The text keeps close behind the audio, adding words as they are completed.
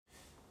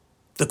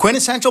The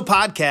Quintessential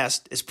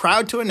Podcast is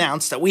proud to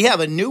announce that we have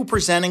a new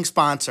presenting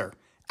sponsor,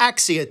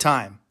 Axia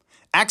Time.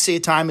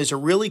 Axia Time is a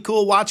really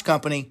cool watch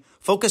company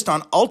focused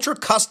on ultra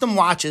custom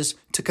watches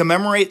to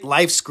commemorate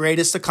life's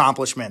greatest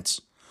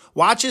accomplishments.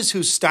 Watches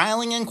whose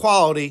styling and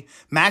quality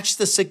match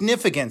the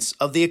significance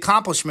of the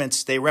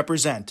accomplishments they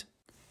represent.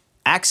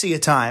 Axia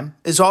Time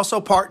is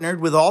also partnered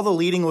with all the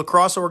leading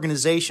lacrosse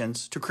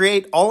organizations to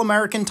create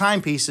all-American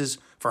timepieces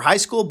for high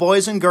school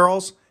boys and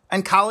girls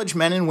and college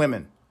men and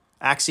women.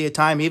 Axia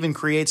Time even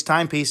creates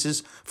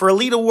timepieces for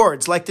elite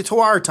awards like the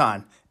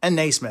Tewaaraton and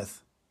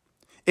Naismith.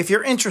 If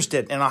you're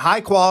interested in a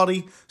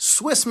high-quality,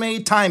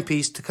 Swiss-made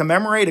timepiece to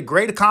commemorate a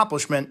great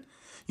accomplishment,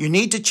 you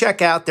need to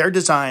check out their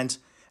designs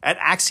at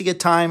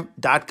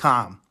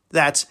axiatime.com.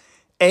 That's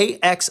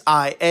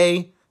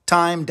A-X-I-A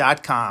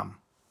time.com.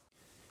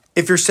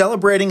 If you're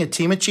celebrating a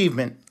team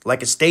achievement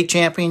like a state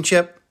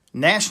championship,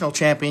 national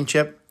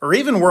championship, or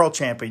even world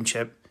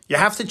championship, you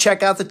have to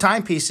check out the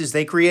timepieces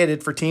they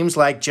created for teams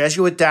like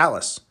Jesuit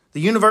Dallas, the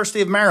University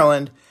of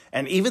Maryland,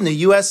 and even the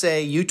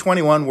USA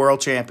U21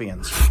 World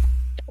Champions.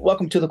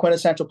 Welcome to the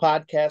Quintessential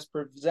Podcast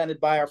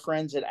presented by our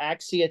friends at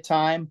Axia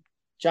Time.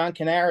 John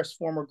Canaris,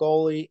 former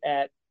goalie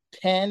at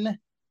Penn,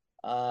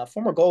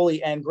 former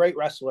goalie and great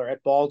wrestler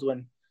at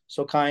Baldwin,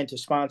 so kind to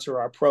sponsor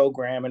our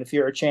program. And if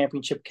you're a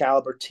championship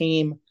caliber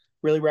team,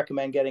 really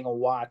recommend getting a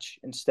watch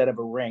instead of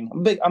a ring.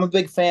 I'm a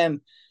big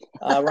fan.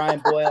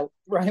 Ryan Boyle,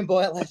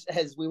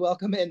 as we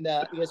welcome in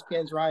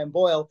ESPN's Ryan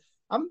Boyle.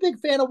 I'm a big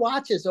fan of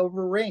watches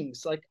over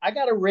rings. Like, I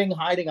got a ring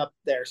hiding up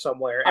there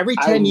somewhere. Every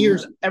 10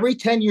 years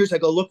I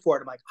go look for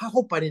it. I'm like, I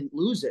hope I didn't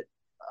lose it.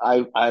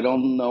 I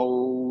don't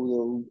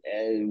know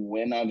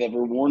when I've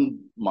ever worn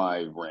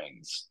my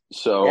rings,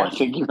 so yeah.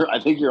 I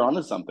think you're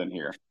onto something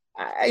here.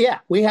 Yeah,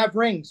 we have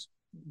rings.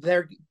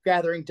 They're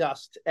gathering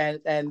dust,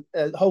 and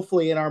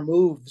hopefully in our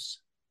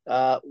moves,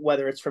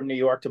 whether it's from New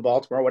York to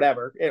Baltimore or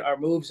whatever, our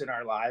moves in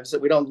our lives,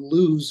 that we don't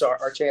lose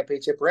our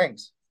championship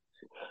rings.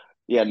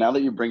 Yeah, now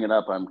that you bring it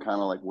up, I'm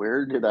kind of like,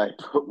 where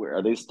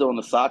are they still in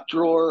the sock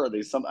drawer? Are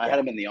they I had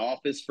them in the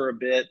office for a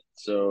bit,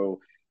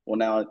 so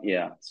now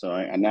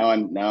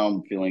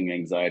I'm feeling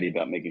anxiety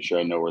about making sure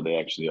I know where they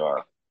actually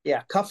are.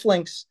 Yeah,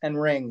 cufflinks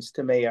and rings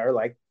to me are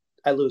like,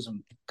 I lose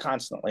them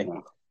constantly.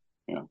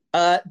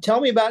 Yeah. Tell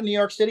me about New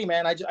York City,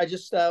 man. I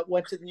just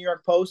went to the New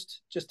York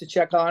Post just to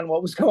check on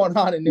what was going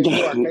on in New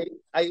York.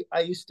 I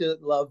used to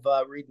love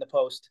reading the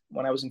Post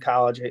when I was in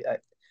college.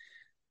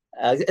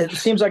 It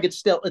seems like it's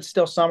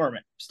still summer,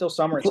 man. Still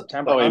summer in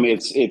September. Oh, I mean,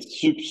 it's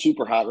super,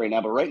 super hot right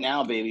now. But right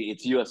now, baby,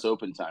 it's U.S.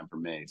 Open time for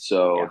me.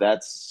 So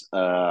that's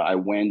I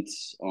went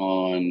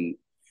on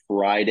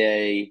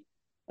Friday.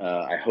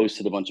 I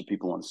hosted a bunch of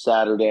people on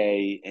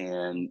Saturday,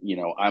 and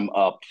I'm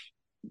up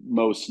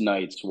most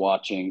nights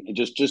watching,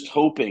 just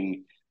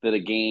hoping that a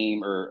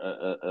game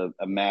or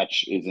a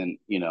match isn't,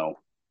 you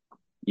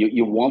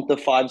want the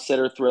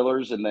 5-setter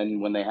thrillers, and then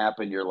when they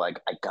happen, you're like,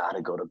 I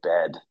gotta go to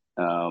bed.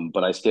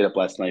 But I stayed up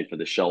last night for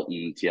the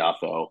Shelton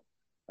Tiafoe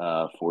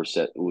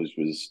 4-set. It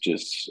was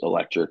just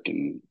electric,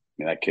 and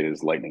that kid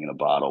is lightning in a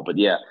bottle. But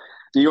yeah,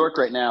 New York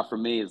right now for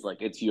me is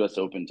like, it's U.S.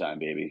 Open time,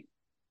 baby.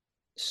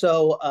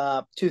 So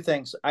two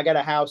things. I got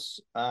a house.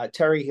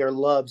 Terry here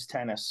loves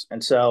tennis.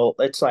 And so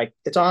it's like,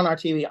 it's on our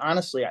TV.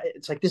 Honestly,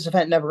 it's like this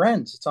event never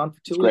ends. It's on for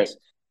 2 weeks.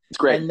 It's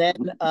great. And then,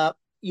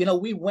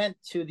 we went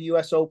to the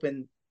U.S.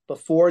 Open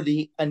before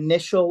the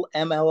initial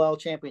MLL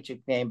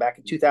championship game back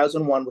in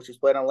 2001, which was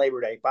played on Labor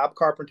Day. Bob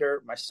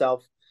Carpenter,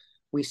 myself,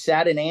 we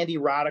sat in Andy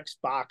Roddick's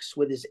box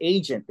with his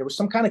agent. There was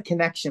some kind of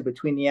connection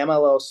between the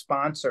MLL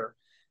sponsor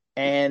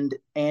and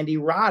Andy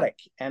Roddick.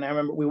 And I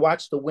remember we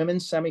watched the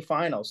women's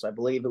semifinals. I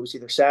believe it was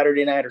either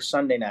Saturday night or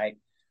Sunday night.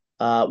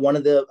 One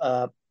of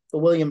the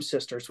Williams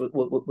sisters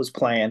was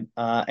playing,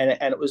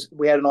 and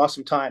we had an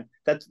awesome time.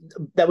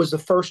 That was the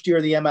first year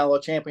of the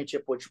MLO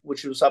championship,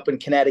 which was up in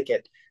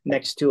Connecticut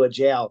next to a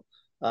jail.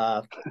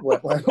 When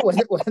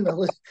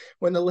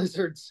the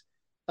Lizards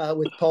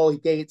with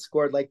Paulie Gates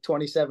scored like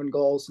 27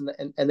 goals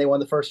and they won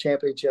the first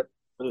championship.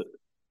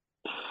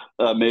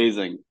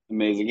 Amazing.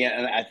 Yeah,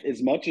 and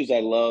as much as I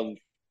love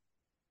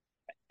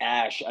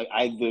Ash,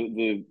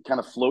 the kind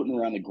of floating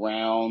around the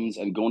grounds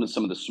and going to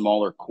some of the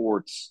smaller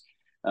courts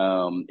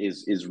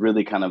is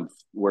really kind of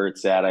where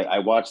it's at. I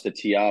watched the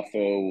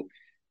Tiafoe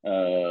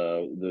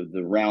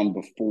the round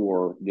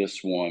before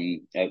this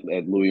one at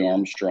Louis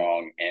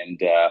Armstrong,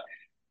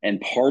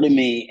 and part of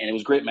me, and it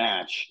was a great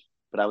match,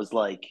 but I was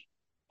like,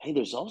 hey,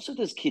 there's also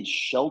this kid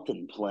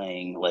Shelton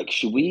playing. Like,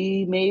 should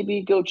we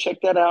maybe go check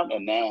that out?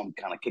 And now I'm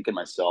kind of kicking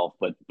myself,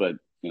 but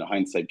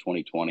hindsight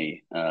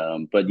 2020.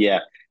 But yeah,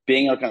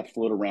 being able to kind of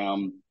float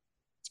around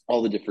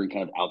all the different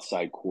kind of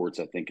outside courts,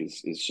 I think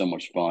is so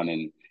much fun.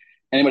 And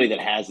anybody that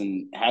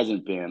hasn't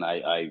been,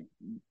 I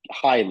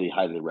highly,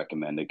 highly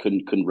recommend it.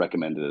 Couldn't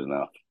recommend it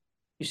enough.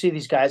 You see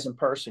these guys in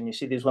person, you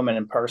see these women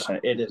in person.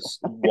 It is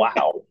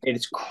wow. It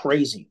is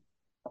crazy.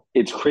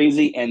 It's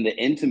crazy, and the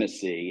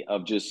intimacy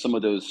of just some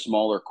of those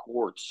smaller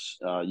courts,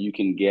 you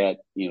can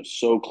get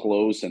so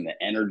close, and the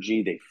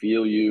energy, they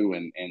feel you,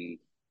 and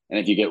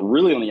if you get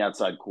really on the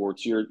outside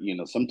courts, you're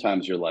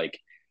sometimes you're like,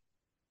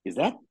 is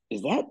that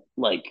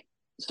like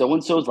so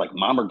and so's like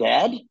mom or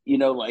dad?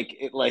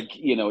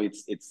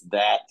 It's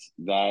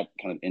that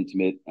kind of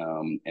intimate,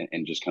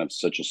 and just kind of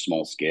such a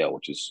small scale,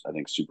 which is I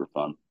think super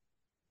fun.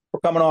 We're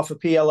coming off a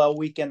PLL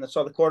weekend that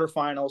saw the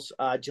quarterfinals.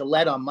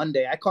 Gillette on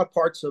Monday. I caught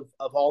parts of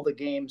all the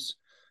games.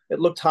 It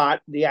looked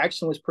hot. The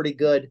action was pretty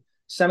good.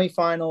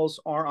 Semifinals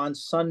are on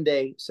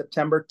Sunday,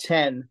 September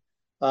 10.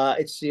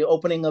 It's the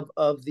opening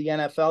of the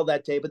NFL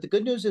that day. But the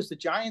good news is the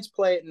Giants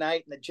play at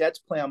night and the Jets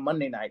play on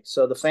Monday night.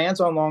 So the fans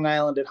on Long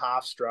Island at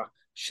Hofstra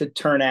should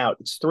turn out.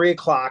 It's 3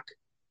 o'clock,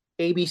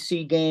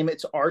 ABC game.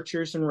 It's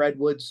Archers and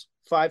Redwoods,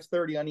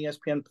 5:30 on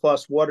ESPN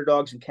Plus, Water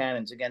Dogs and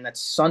Cannons. Again,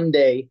 that's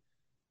Sunday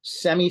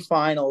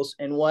semifinals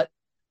and what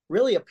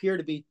really appear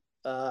to be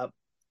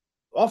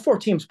all four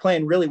teams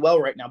playing really well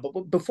right now.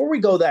 But before we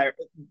go there,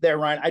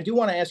 Ryan, I do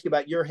want to ask you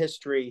about your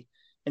history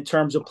in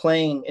terms of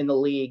playing in the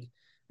league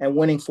and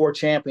winning 4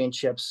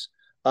 championships,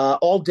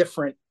 all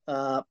different.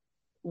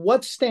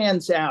 What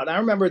stands out? I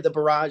remember the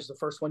Barrage, the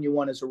first one you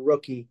won as a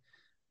rookie.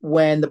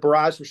 When the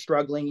Barrage were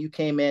struggling, you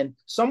came in.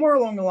 Somewhere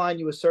along the line,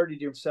 you asserted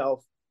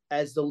yourself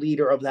as the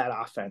leader of that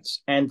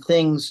offense, and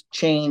things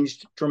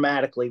changed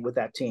dramatically with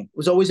that team. It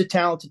was always a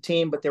talented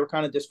team, but they were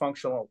kind of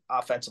dysfunctional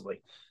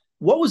offensively.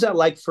 What was that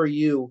like for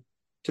you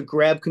to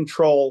grab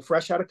control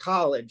fresh out of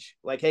college?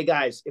 Like, hey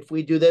guys, if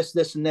we do this,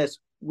 this, and this,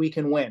 we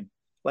can win.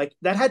 Like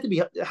that had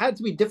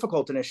to be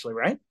difficult initially,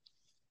 right?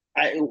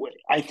 I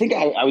I think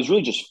I was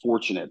really just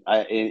fortunate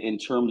in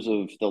terms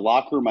of the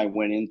locker room I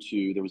went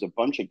into. There was a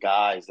bunch of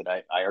guys that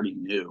I already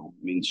knew.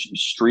 I mean,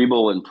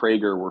 Strebel and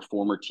Prager were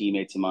former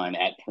teammates of mine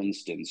at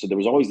Princeton, so there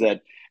was always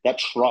that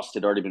trust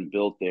had already been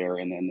built there,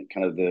 and then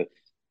kind of the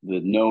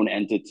known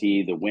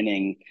entity, the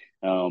winning.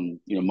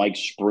 Mike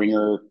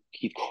Springer,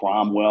 Keith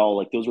Cromwell,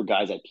 like those were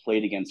guys I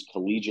played against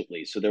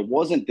collegiately. So there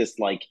wasn't this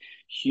like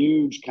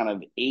huge kind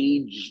of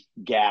age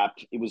gap.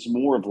 It was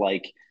more of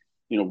like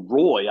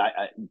Roy,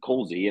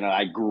 Colsey,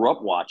 I grew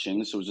up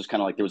watching, so it was just kind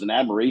of like there was an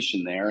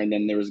admiration there, and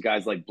then there was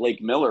guys like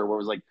Blake Miller, where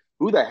it was like,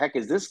 who the heck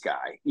is this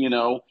guy?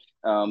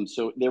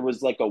 So there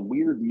was like a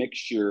weird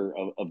mixture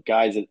of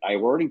guys that I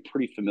were already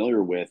pretty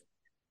familiar with,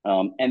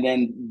 and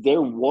then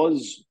there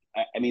was,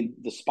 I mean,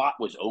 the spot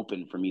was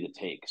open for me to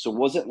take, so it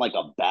wasn't like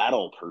a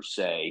battle per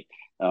se.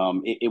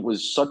 It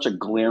was such a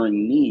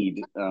glaring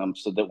need,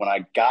 so that when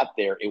I got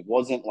there, it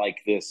wasn't like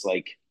this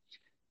like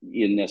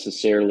you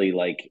necessarily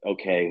like,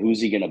 okay, who's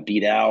he going to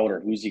beat out or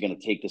who's he going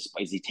to take this?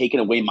 Is he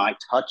taking away my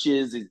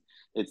touches?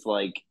 It's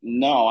like,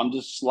 no, I'm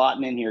just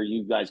slotting in here.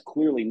 You guys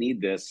clearly need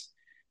this.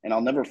 And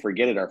I'll never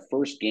forget it. Our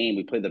first game,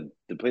 we played the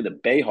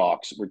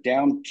Bayhawks. We're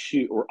down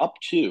two or up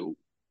two,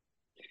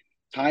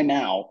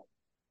 timeout.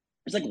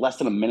 There's like less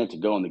than a minute to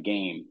go in the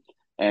game.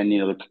 And,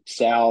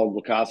 Sal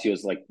Locasio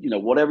is like,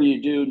 whatever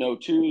you do, no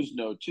twos,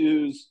 no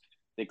twos.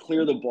 They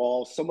clear the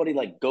ball. Somebody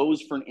like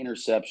goes for an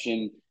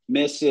interception,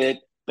 miss it,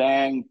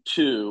 bang,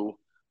 two,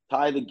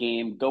 tie the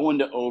game, go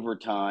into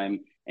overtime,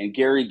 and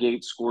Gary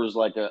Gates scores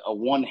like a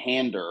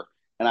one-hander.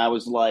 And I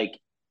was like,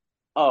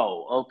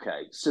 oh,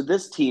 okay. So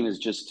this team's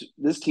just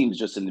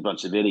a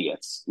bunch of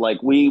idiots.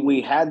 Like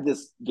we had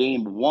this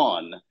game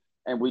won,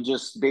 and we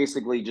just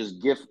basically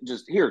just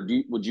here.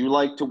 Would you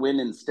like to win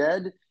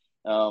instead?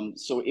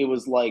 So it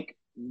was like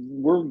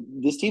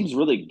this team's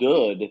really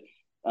good,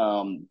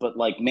 but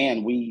like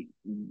man, we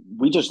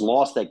just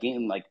lost that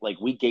game. Like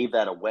we gave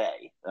that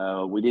away.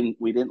 We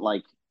didn't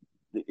like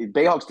the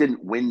Bayhawks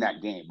didn't win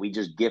that game. We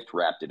just gift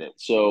wrapped it.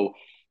 So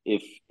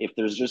if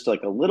there's just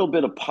like a little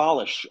bit of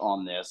polish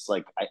on this,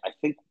 like I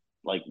think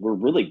like we're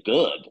really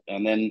good.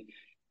 And then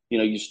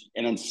and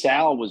then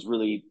Sal was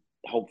really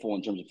helpful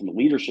in terms of from a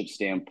leadership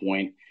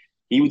standpoint.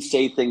 He would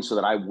say things so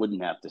that I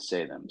wouldn't have to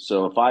say them.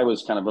 So if I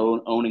was kind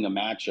of owning a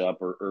matchup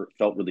or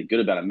felt really good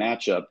about a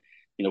matchup,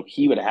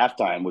 he would at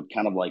halftime would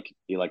kind of like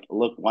be like,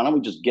 look, why don't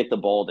we just get the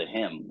ball to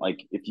him?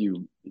 Like if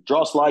you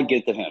draw a slide, get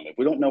it to him. If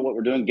we don't know what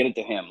we're doing, get it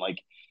to him. Like,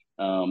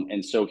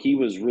 and so he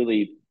was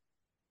really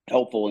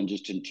helpful in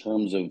just in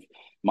terms of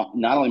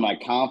not only my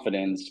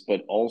confidence,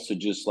 but also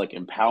just like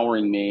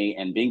empowering me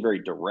and being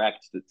very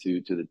direct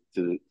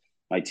to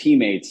my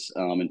teammates,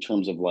 in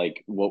terms of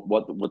like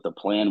what the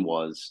plan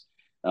was.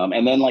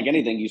 And then like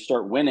anything, you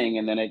start winning,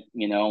 and then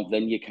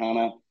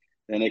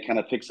then it kind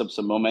of picks up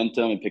some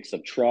momentum and picks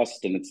up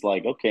trust, and it's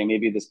like, okay,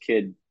 maybe this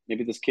kid,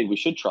 we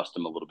should trust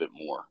him a little bit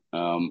more.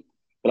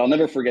 But I'll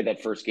never forget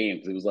that first game,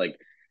 because it was like,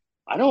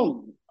 I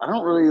don't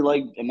really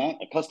like. I'm not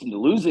accustomed to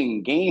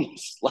losing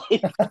games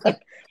like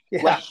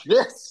Yeah.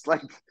 this.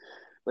 Like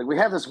we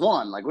have this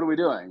one. Like what are we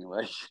doing?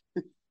 Like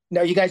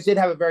No, you guys did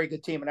have a very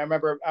good team, and I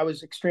remember I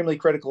was extremely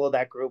critical of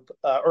that group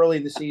early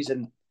in the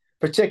season,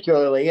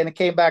 particularly, and it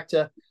came back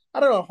to, I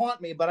don't know,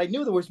 haunt me, but I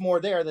knew there was more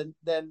there than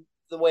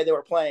the way they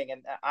were playing,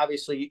 and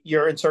obviously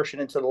your insertion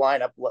into the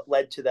lineup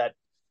led to that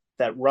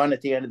run at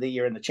the end of the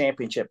year in the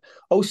championship.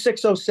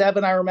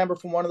 06-07, I remember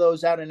from one of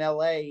those out in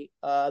LA,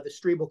 the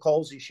Strebel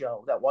Colsey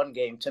show. That one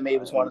game to me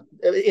was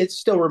it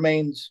still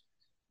remains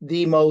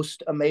the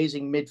most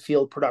amazing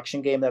midfield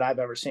production game that I've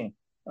ever seen,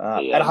 at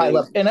a yeah, high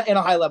level, in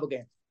a high level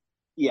game.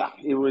 Yeah,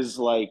 it was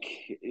like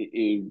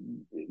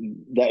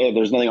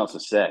there's nothing else to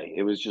say.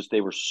 It was just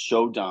they were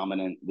so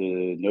dominant.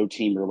 No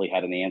team really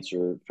had an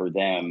answer for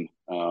them.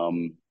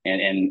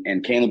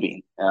 And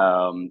Canabine,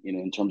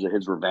 in terms of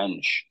his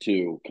revenge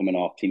too, coming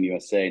off Team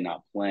USA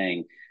not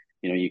playing,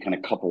 you kind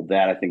of couple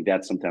that. I think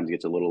that sometimes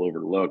gets a little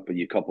overlooked, but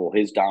you couple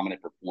his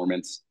dominant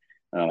performance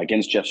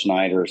against Jeff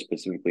Schneider,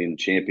 specifically in the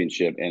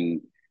championship,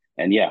 and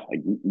yeah,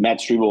 like Matt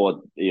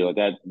Struble,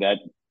 that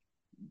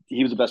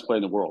he was the best player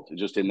in the world.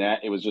 Just in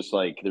that, it was just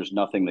like there's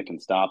nothing that can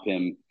stop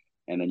him.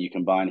 And then you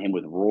combine him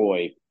with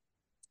Roy,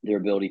 their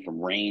ability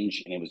from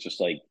range, and it was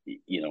just like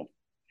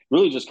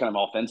really just kind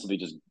of offensively,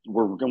 just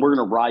we're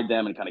gonna ride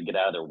them and kind of get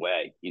out of their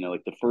way.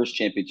 Like the first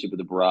championship of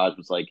the Barrage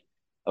was like,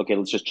 okay,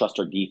 let's just trust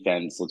our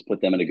defense. Let's put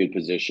them in a good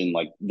position.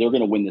 Like they're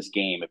gonna win this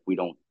game if we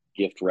don't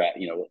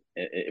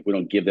if we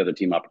don't give the other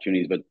team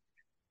opportunities. But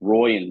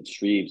Roy and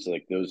Streves,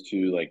 like those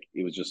two, like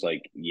it was just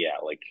like, yeah,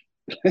 like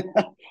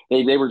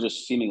they were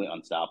just seemingly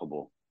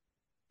unstoppable.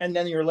 And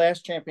then your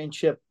last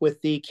championship with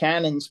the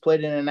Cannons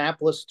played in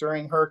Annapolis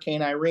during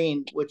Hurricane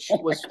Irene, which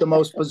was the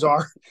most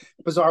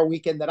bizarre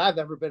weekend that I've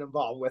ever been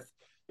involved with.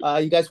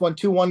 You guys won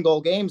 2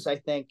 1-goal games, I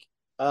think.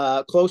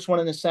 Close one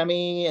in the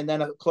semi, and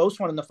then a close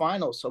one in the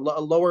finals. So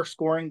a lower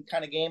scoring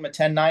kind of game, a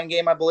 10-9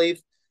 game, I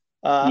believe.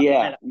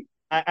 Yeah, And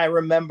I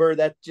remember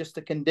that just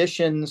the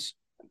conditions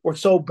were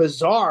so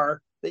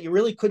bizarre that you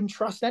really couldn't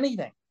trust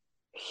anything.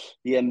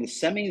 yeah. In the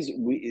semis,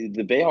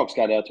 the Bayhawks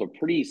got out to a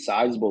pretty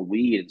sizable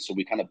lead, so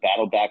we kind of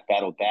battled back,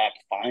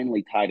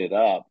 finally tied it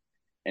up,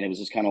 and it was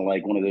just kind of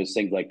like one of those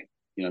things. Like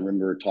I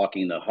remember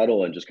talking in the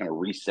huddle and just kind of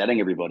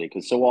resetting everybody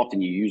because so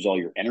often you use all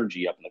your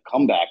energy up in the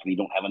comeback and you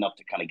don't have enough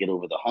to kind of get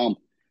over the hump.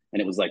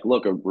 And it was like,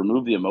 look,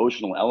 remove the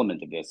emotional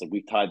element of this. Like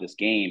we've tied this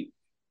game,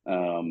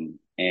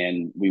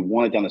 and we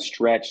won it down the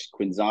stretch.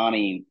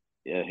 Quinzani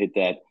hit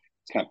that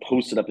kind of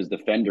posted up his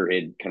defender,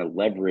 had kind of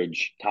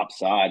leverage top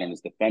side on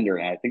his defender.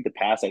 And I think the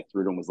pass I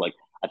threw to him was like,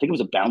 I think it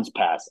was a bounce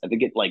pass. I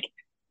think it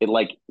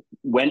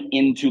went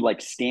into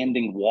like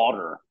standing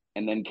water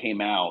and then came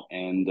out.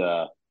 And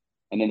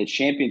then the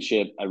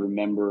championship, I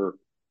remember,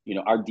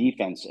 our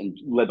defense and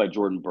led by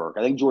Jordan Burke.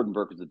 I think Jordan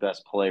Burke was the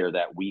best player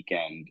that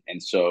weekend.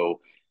 And so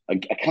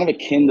kind of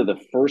akin to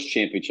the first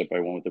championship I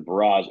won with the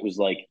Barrage, it was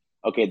like,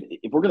 okay,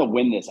 if we're going to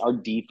win this, our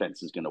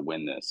defense is going to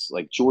win this.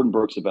 Like Jordan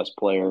Burke's the best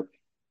player.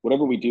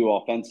 Whatever we do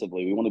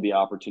offensively, we want to be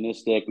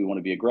opportunistic, we want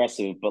to be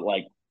aggressive, but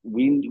like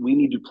we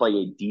need to play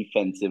a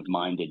defensive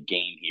minded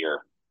game here,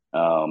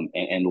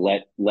 and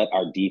let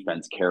our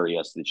defense carry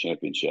us to the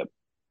championship.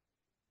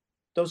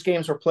 Those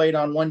games were played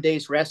on one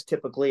day's rest,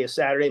 typically a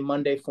Saturday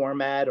Monday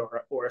format,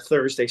 or a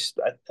Thursday.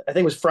 I think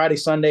it was Friday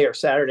Sunday or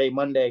Saturday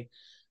Monday.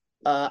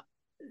 Uh,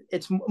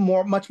 it's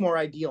much more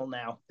ideal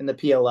now in the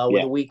PLL with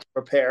Yeah, a week to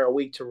prepare, a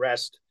week to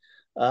rest.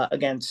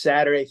 Again,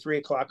 Saturday, 3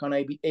 o'clock on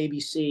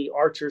ABC,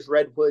 Archers,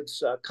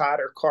 Redwoods,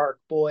 Cotter, Clark,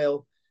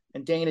 Boyle,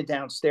 and Dana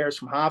downstairs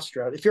from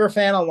Hofstra. If you're a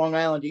fan on Long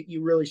Island,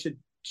 you really should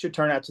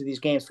turn out to these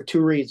games for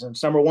 2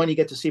 reasons. Number one, you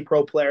get to see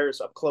pro players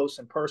up close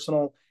and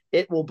personal.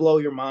 It will blow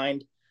your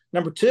mind.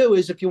 Number two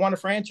is if you want a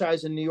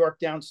franchise in New York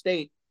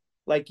downstate,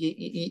 like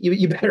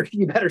you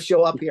better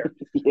show up here.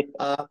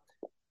 yeah,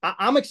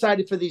 I'm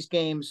excited for these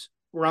games,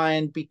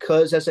 Ryan,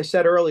 because as I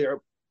said earlier,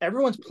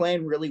 everyone's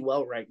playing really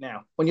well right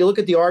now. When you look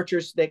at the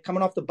Archers, they're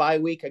coming off the bye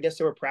week. I guess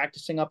they were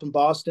practicing up in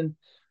Boston.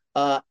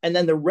 And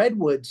then the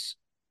Redwoods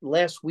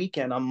last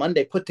weekend on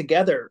Monday put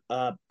together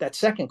that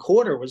second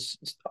quarter was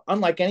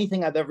unlike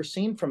anything I've ever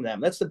seen from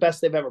them. That's the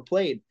best they've ever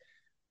played.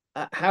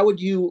 How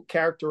would you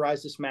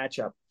characterize this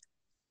matchup?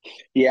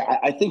 yeah.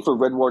 I think for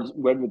Redwoods,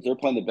 they're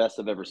playing the best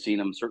I've ever seen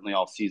them, certainly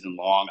all season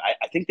long.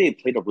 I think they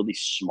played a really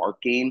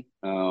smart game.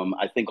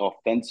 I think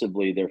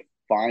offensively, they're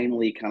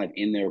finally kind of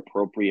in their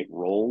appropriate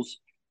roles.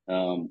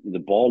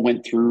 The ball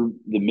went through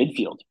the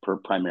midfield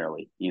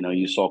primarily.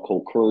 You saw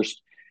Cole Kirst,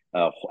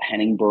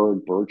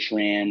 Henningberg,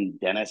 Bertrand,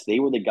 Dennis. They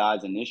were the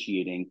guys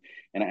initiating,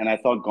 and I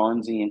thought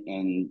Garnsey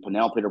and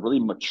Pinnell played a really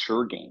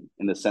mature game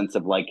in the sense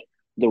of like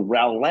the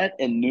Rowlett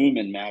and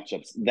Newman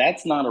matchups.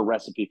 That's not a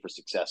recipe for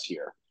success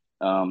here.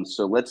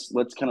 So let's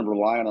kind of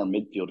rely on our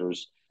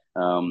midfielders.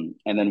 And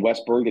then Wes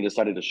Berga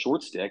decided to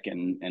short stick,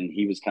 and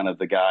he was kind of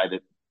the guy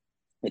that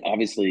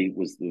obviously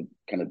was the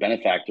kind of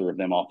benefactor of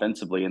them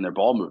offensively in their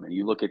ball movement.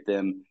 You look at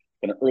them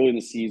kind of early in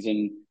the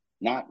season,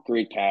 not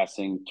great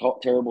passing,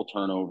 terrible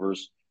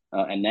turnovers,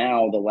 and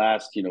now the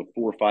last 4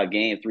 or 5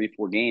 games, 3 or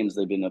 4 games,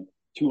 they've been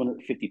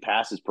 250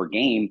 passes per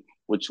game,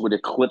 which would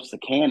eclipse the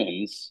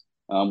Cannons,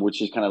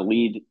 which is kind of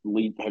led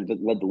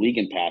the league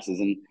in passes.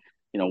 And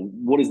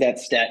what does that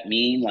stat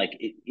mean? Like,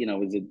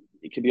 is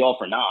it could be all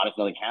for naught if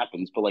nothing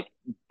happens, but like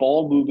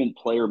ball movement,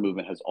 player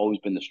movement has always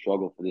been the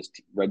struggle for this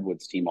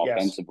Redwoods team Yes.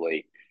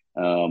 offensively.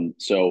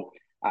 So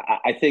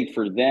I think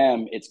for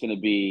them, it's going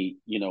to be,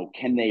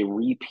 can they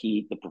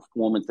repeat the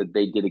performance that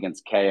they did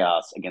against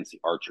Chaos against the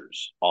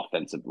Archers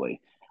offensively?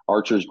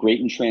 Archers great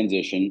in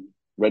transition.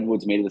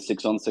 Redwoods made it a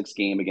 6-on-6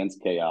 game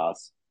against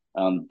Chaos,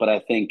 but I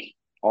think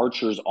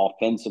Archers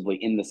offensively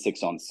in the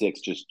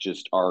 6-on-6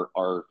 just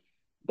are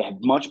they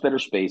have much better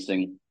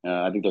spacing.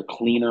 I think they're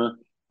cleaner.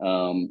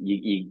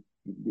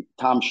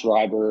 Tom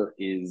Schreiber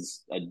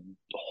is a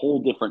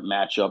whole different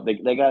matchup.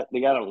 They got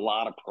a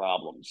lot of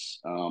problems,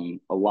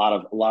 a lot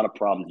of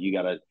problems you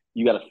gotta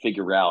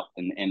figure out,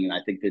 and I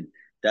think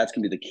that's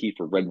gonna be the key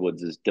for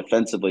Redwoods is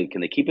defensively.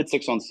 Can they keep it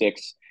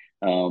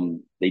 6-on-6?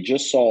 They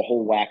just saw a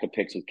whole whack of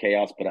picks with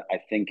Chaos, but I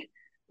think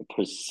the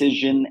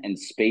precision and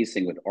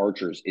spacing with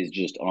Archers is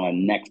just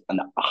on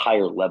a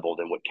higher level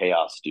than what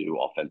Chaos do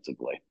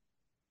offensively.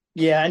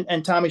 Yeah,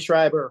 and Tommy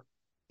Schreiber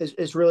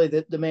is really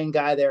the main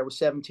guy there with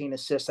 17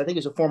 assists. I think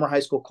he's a former high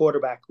school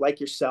quarterback, like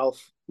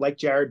yourself, like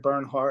Jared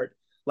Bernhardt,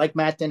 like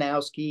Matt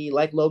Danowski,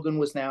 like Logan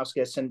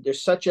Wisnauskas. And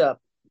there's such a,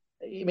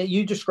 I mean,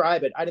 you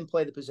describe it. I didn't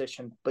play the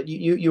position, but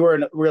you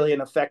were really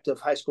an effective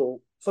high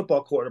school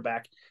football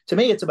quarterback. To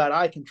me, it's about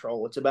eye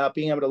control. It's about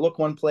being able to look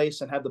one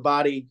place and have the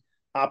body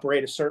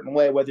operate a certain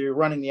way, whether you're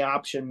running the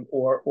option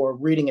or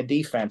reading a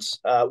defense.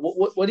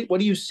 What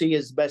do you see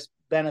as best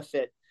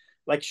benefit?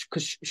 Like,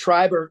 because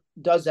Schreiber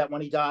does that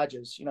when he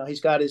dodges. You know,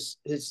 he's got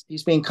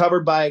he's being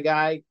covered by a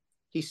guy.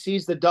 He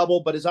sees the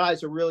double, but his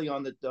eyes are really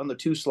on the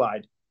two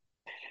slide.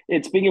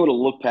 It's being able to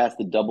look past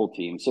the double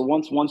team. So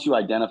once you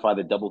identify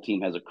the double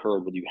team has occurred,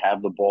 whether you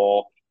have the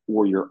ball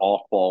or you're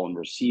off ball and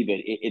receive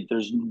it,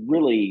 there's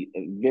really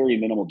a very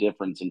minimal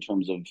difference in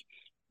terms of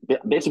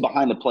basically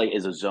behind the play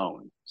is a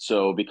zone.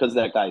 So because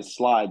that guy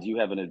slides, you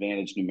have an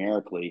advantage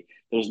numerically.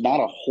 There's not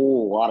a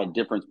whole lot of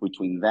difference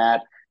between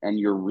that and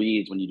your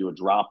reads when you do a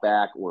drop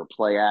back or a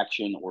play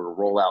action or a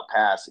rollout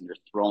pass and you're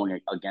throwing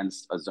it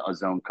against a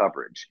zone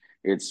coverage.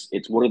 It's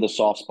what are the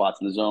soft spots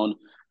in the zone?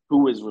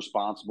 Who is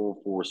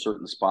responsible for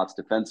certain spots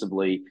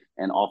defensively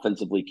and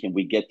offensively? Can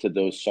we get to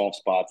those soft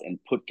spots and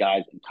put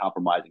guys in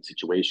compromising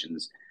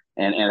situations?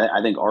 And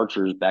I think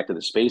Archers, back to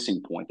the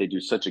spacing point, they do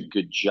such a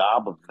good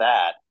job of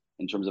that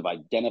in terms of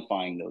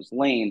identifying those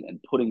lanes and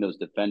putting those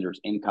defenders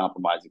in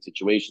compromising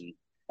situations.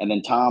 And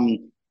then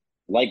Tom,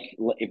 like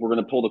if we're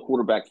going to pull the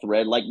quarterback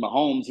thread, like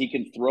Mahomes, he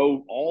can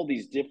throw all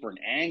these different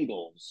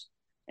angles,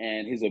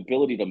 and his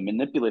ability to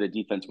manipulate a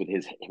defense with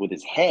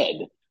his head,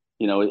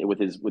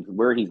 with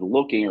where he's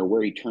looking or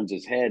where he turns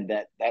his head,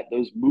 that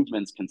those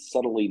movements can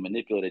subtly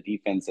manipulate a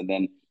defense, and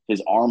then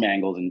his arm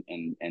angles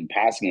and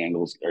passing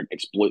angles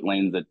exploit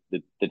lanes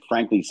that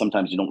frankly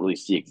sometimes you don't really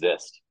see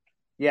exist.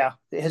 Yeah,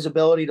 his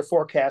ability to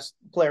forecast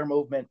player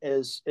movement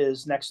is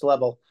next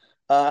level.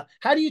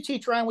 How do you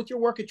teach, Ryan, with your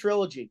work at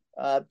Trilogy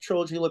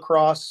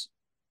Lacrosse?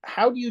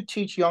 How do you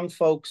teach young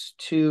folks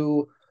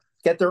to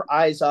get their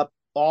eyes up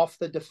off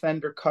the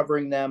defender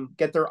covering them,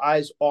 get their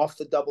eyes off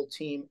the double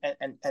team,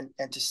 and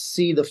to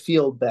see the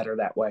field better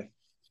that way?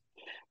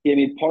 Yeah, I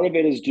mean, part of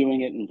it is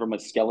doing it from a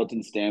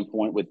skeleton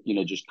standpoint with,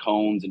 just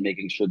cones and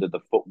making sure that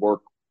the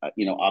footwork,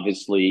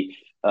 obviously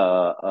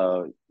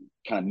kind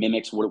of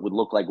mimics what it would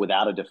look like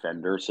without a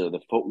defender. So the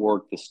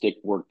footwork, the stick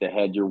work, the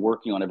head, you're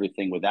working on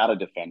everything without a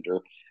defender.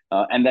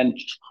 And then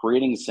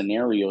creating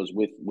scenarios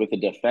with a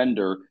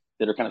defender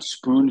that are kind of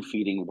spoon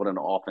feeding what an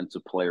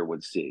offensive player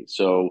would see.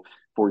 So,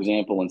 for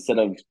example, instead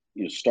of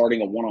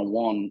starting a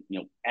one-on-one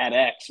at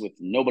X with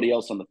nobody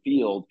else on the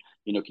field,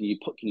 can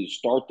you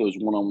start those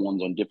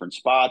one-on-ones on different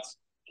spots?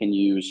 Can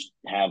you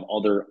have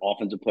other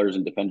offensive players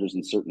and defenders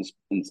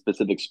in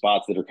specific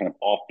spots that are kind of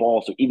off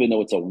ball? So even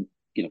though it's a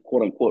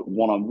quote unquote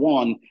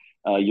one-on-one,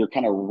 you're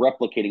kind of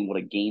replicating what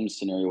a game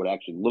scenario would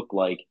actually look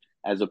like,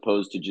 as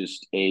opposed to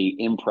just a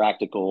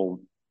impractical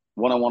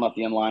one-on-one off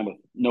the end line with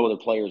no other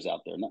players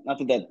out there. Not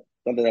that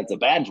that's a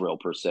bad drill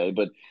per se,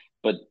 but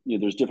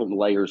there's different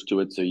layers to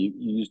it. So you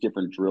use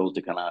different drills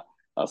to kind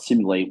of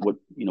simulate what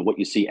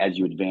you see as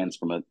you advance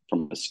from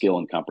a skill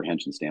and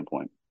comprehension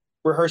standpoint.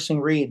 Rehearsing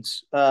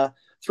reads.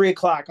 3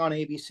 o'clock on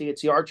ABC.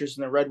 It's the Archers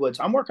and the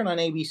Redwoods. I'm working on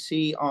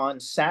ABC on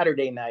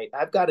Saturday night.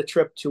 I've got a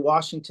trip to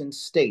Washington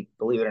State,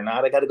 believe it or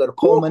not. I got to go to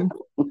Pullman,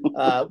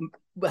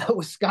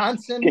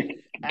 Wisconsin, get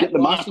at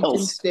Washington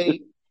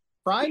State.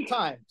 Prime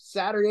time,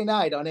 Saturday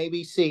night on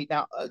ABC.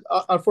 Now,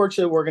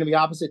 unfortunately, we're going to be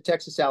opposite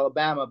Texas,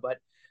 Alabama, but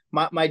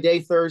my day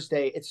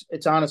Thursday,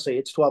 it's honestly,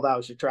 it's 12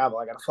 hours of travel.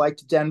 I got a flight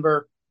to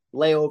Denver,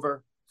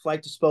 layover,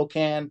 flight to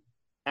Spokane,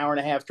 hour and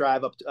a half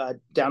drive up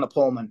down to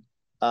Pullman.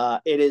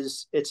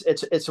 It's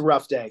a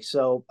rough day.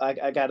 So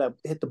I got to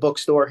hit the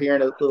bookstore here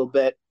in a little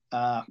bit.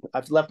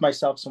 I've left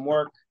myself some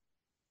work.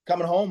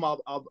 Coming home,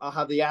 I'll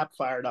have the app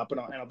fired up and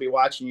I'll be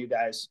watching you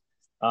guys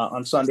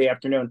on Sunday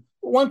afternoon.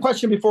 One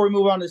question before we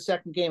move on to the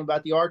second game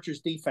about the Archers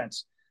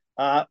defense.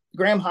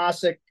 Graham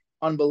Hossack,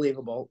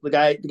 unbelievable.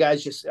 The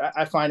guy's just,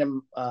 I find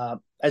him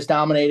as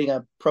dominating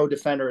a pro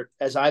defender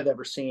as I've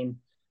ever seen.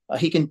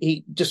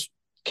 He just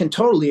can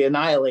totally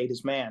annihilate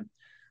his man.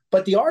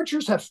 But the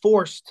Archers have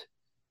forced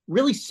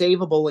really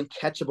savable and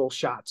catchable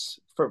shots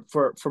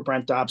for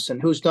Brent Dobson,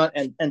 who's done,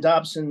 and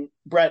Dobson,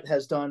 Brett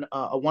has done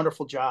a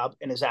wonderful job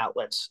in his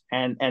outlets,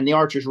 and the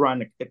Archers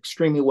run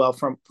extremely well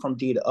from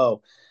D to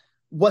O.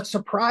 What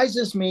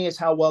surprises me is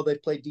how well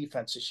they've played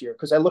defense this year,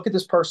 because I look at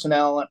this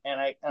personnel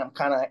and I'm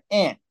kind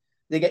of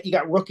you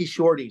got rookie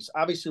shorties.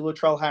 Obviously,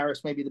 Latrell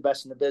Harris may be the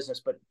best in the business,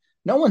 but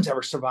no one's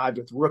ever survived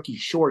with rookie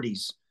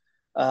shorties.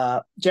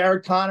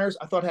 Jared Connors,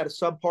 I thought had a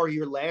subpar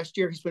year last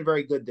year. He's been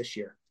very good this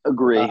year.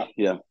 Agree.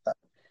 Yeah.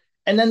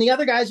 And then the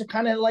other guys are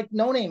kind of like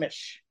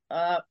no-name-ish.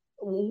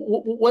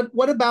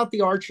 What about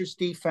the Archers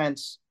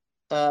defense?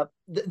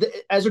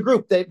 As a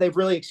group, they've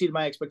really exceeded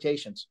my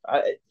expectations.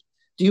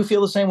 Do you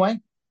feel the same way?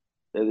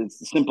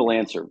 It's a simple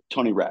answer.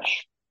 Tony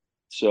Resch.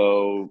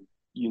 So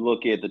you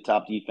look at the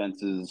top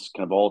defenses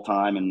kind of all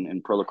time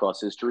in pro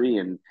lacrosse history,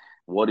 and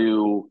what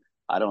do,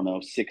 I don't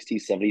know, 60,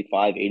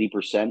 75,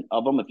 80%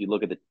 of them, if you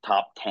look at the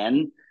top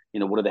 10,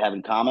 what do they have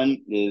in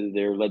common?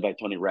 They're led by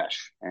Tony Resch.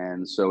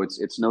 And so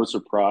it's no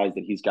surprise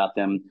that he's got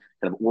them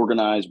kind of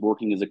organized,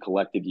 working as a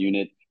collective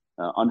unit,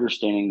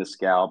 understanding the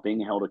scout, being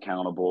held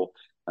accountable.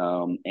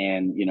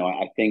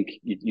 I think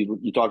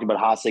you talked about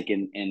Hasek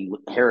and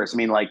Harris. I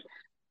mean, like,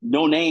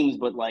 no names,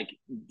 but like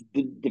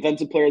the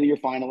defensive player of the year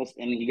finalist,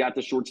 and he got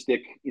the short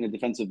stick,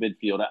 defensive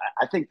midfield.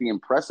 I think the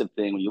impressive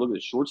thing when you look at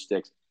the short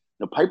sticks,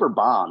 Piper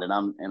Bond, and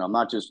I'm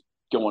not just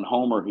going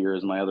Homer here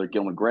as my other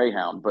Gilman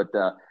Greyhound, but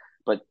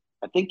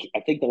I think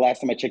the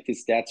last time I checked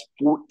his stats,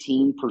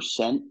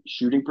 14%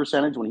 shooting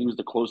percentage when he was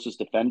the closest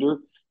defender,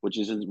 which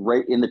is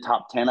right in the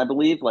top 10, I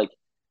believe. Like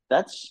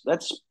that's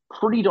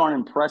pretty darn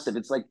impressive.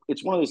 It's like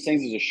it's one of those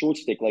things as a short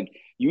stick, like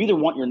you either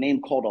want your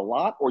name called a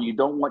lot or you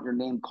don't want your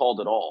name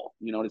called at all.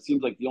 And it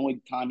seems like the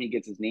only time he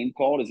gets his name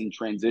called is in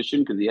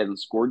transition because he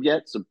hasn't scored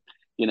yet. So,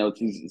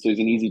 he's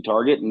an easy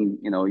target, and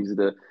he's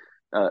the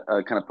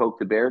kind of poke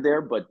the bear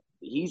there. But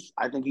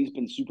I think he's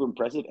been super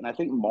impressive, and I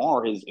think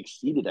Marr has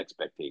exceeded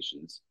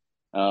expectations.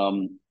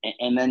 And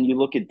then you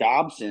look at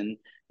Dobson,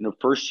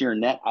 first year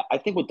net. I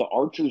think what the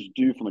Archers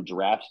do from a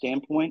draft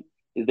standpoint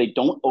is they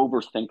don't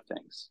overthink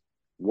things.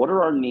 What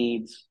are our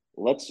needs?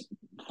 Let's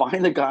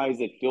find the guys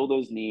that fill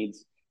those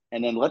needs,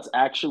 and then let's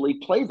actually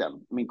play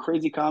them. I mean,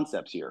 crazy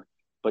concepts here.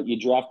 But you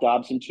draft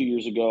Dobson 2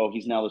 years ago.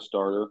 He's now the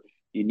starter.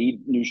 You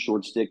need new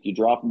short stick. You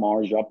drop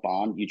Mars, you drop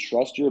Bond. You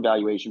trust your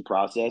evaluation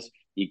process.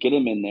 You get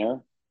them in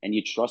there, and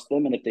you trust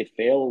them. And if they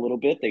fail a little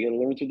bit, they got to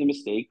learn through the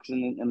mistakes,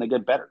 and they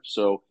get better.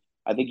 So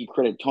I think you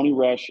credit Tony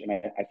Resch, and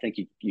I think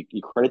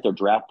you credit their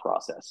draft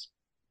process.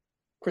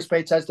 Chris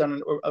Bates has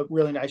done a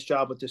really nice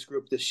job with this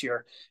group this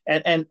year.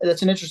 And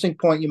that's an interesting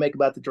point you make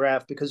about the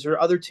draft, because there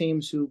are other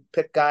teams who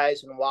pick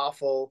guys and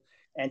waffle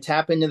and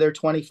tap into their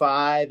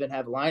 25 and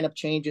have lineup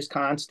changes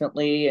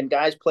constantly, and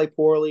guys play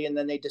poorly and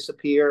then they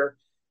disappear.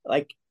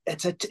 Like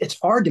it's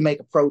hard to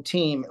make a pro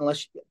team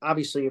unless,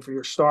 obviously, if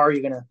you're a star,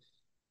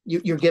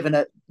 you're given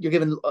a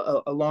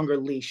longer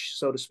leash,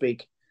 so to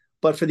speak.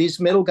 But for these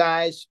middle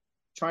guys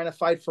trying to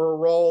fight for a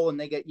role and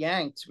they get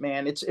yanked,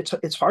 man,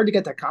 it's hard to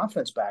get that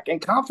confidence back.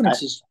 And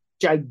confidence is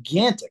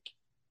gigantic.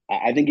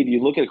 I think if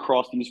you look at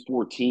across these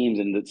four teams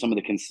and some of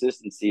the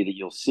consistency that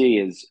you'll see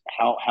is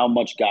how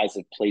much guys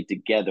have played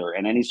together,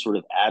 and any sort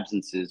of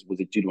absences, was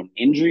it due to an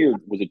injury or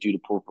was it due to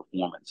poor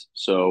performance?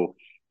 So,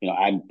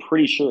 I'm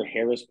pretty sure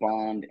Harris,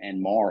 Bond,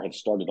 and Marr have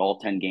started all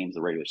 10 games of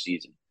the regular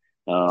season.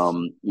 I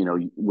know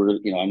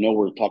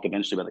we're talking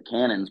eventually about the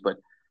Cannons, but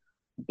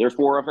their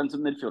four offensive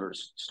midfielders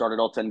started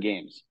all 10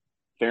 games.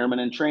 Fairman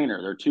and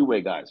Trainer, their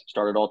two-way guys,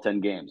 started all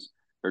 10 games.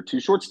 Their two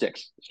short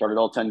sticks started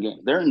all 10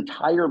 games. Their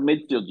entire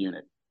midfield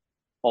unit,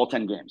 all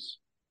 10 games.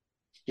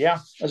 Yeah,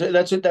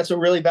 that's a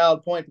really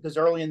valid point, because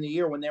early in the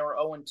year when they were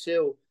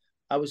 0-2,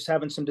 I was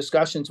having some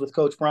discussions with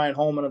Coach Brian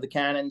Holman of the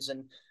Cannons,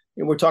 and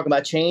we're talking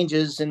about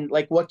changes and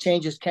like what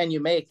changes can you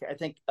make. I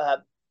think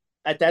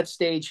at that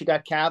stage you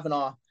got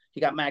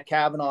Matt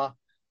Kavanaugh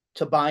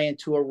to buy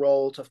into a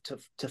role,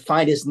 to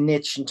find his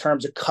niche in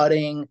terms of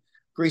cutting,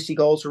 greasy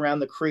goals around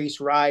the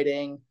crease,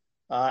 riding,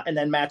 and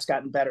then Matt's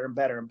gotten better and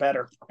better and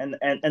better, and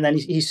then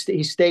he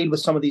stayed with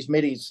some of these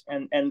middies,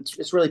 and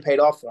it's really paid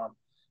off for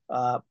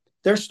him.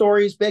 Their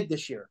story is big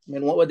this year. I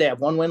mean, what would they have?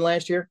 One win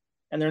last year,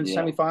 and they're in the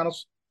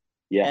semifinals.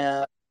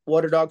 Yeah.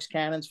 Water Dogs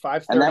Cannons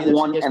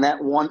 5:30. And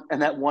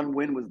that one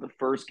win was the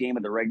first game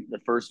of the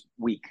first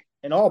week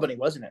in Albany,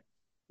 wasn't it?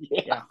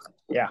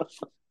 Yeah.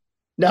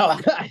 No,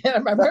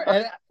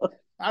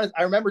 I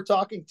remember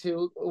talking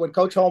to when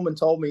Coach Holman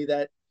told me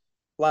that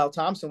Lyle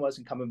Thompson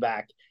wasn't coming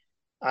back.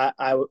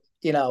 I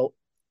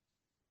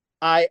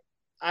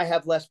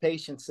have less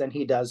patience than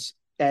he does,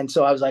 and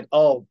so I was like,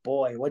 "Oh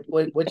boy,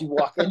 what'd you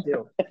walk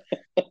into?"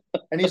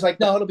 And he's like,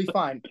 "No, it'll be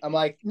fine." I'm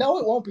like, "No,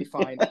 it won't be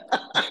fine."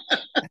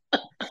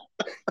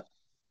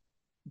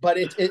 But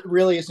it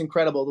really is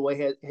incredible the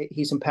way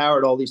he's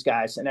empowered all these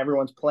guys, and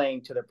everyone's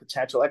playing to their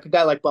potential. Like a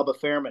guy like Bubba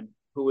Fairman,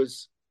 who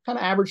was kind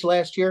of average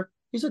last year.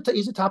 He's a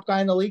top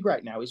guy in the league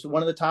right now. He's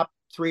one of the top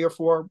 3 or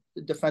 4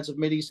 defensive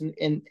middies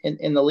in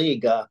the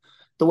league.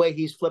 The way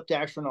he's flipped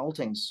Ashton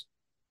Olting's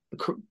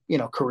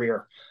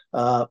career,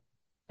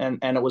 and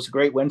it was a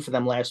great win for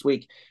them last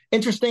week.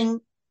 Interesting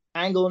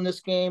angle in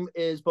this game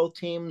is both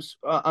teams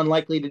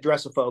unlikely to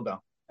dress a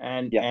Fogo,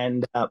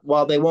 and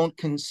while they won't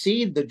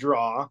concede the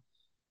draw,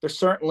 they're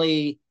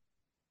certainly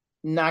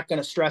not going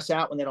to stress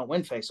out when they don't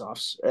win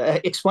faceoffs.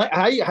 Explain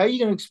how are you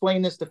going to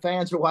explain this to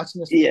fans who are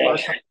watching this for the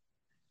first time?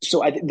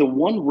 So I think the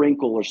one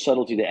wrinkle or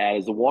subtlety to add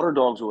is the Water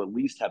Dogs will at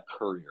least have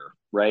Courier,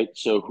 right?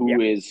 So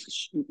who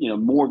is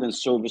more than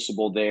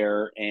serviceable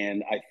there,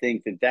 and I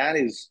think that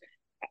is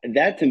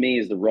that to me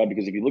is the rub,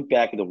 because if you look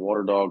back at the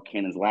Water Dog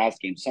Cannon's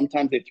last game,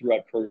 sometimes they threw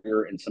out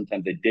Courier and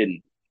sometimes they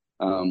didn't.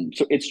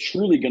 So it's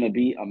truly going to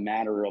be a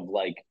matter of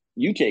like,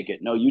 you take it,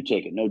 no, you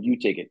take it, no, you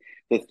take it.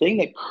 The thing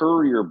that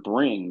Courier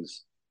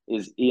brings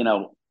is,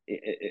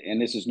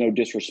 and this is no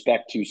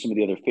disrespect to some of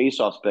the other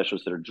face-off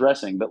specialists that are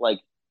dressing, but like,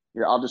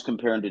 here, I'll just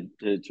compare him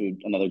to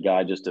another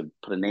guy just to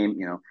put a name,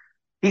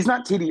 he's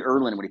not TD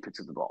Erlin when he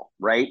picks up the ball,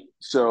 right?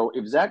 So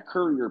if Zach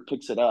Courier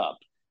picks it up,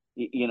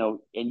 and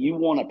you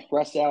want to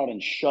press out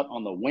and shut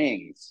on the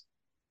wings,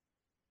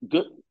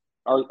 good.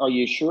 Are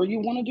you sure you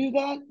want to do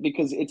that?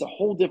 Because it's a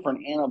whole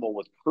different animal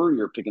with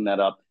Courier picking that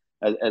up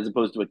as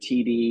opposed to a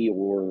TD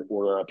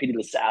or a PD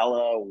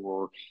LaSala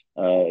or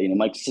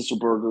Mike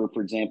Sisselberger,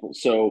 for example.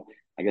 So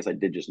I guess I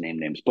did just name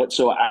names, but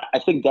so I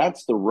think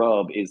that's the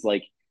rub is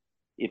like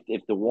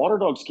if the Water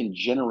Dogs can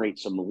generate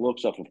some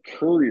looks off of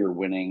Courier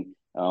winning,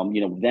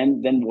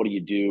 then what do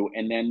you do?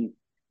 And then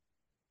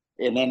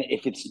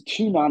if it's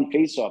two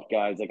non-face-off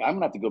guys, like I'm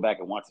gonna have to go back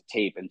and watch the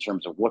tape in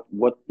terms of what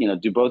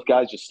do both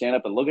guys just stand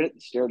up and look at it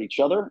and stare at each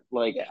other?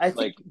 Yeah, I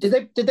think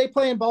did they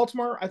play in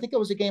Baltimore? I think it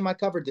was a game I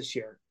covered this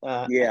year.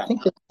 I Yeah,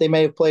 think that they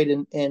may have played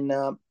in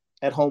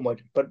at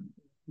Homewood, but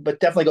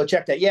definitely go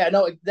check that. Yeah,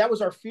 no, that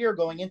was our fear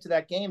going into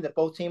that game, that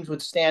both teams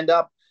would stand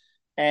up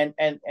and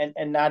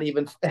not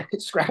even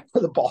scrap for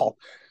the ball.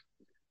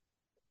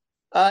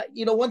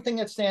 One thing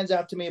that stands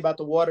out to me about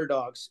the Water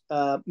Dogs,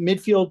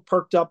 midfield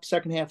perked up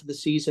second half of the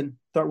season.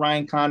 Thought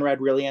Ryan Conrad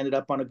really ended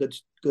up on a good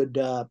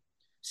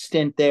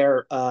stint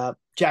there.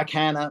 Jack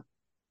Hanna,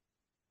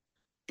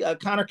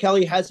 Connor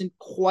Kelly hasn't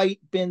quite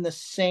been the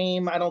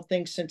same, I don't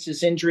think, since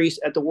his injuries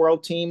at the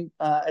World Team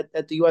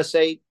at the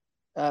USA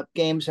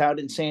games out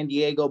in San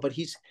Diego. But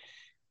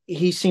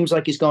he seems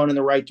like he's going in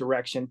the right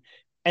direction.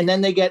 And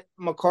then they get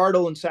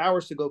McCardle and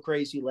Sowers to go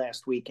crazy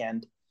last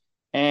weekend.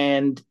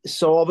 And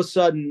so all of a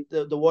sudden,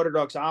 the Water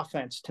Dogs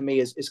offense to me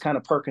is kind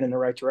of perking in the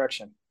right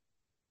direction.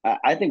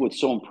 I think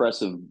what's so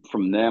impressive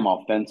from them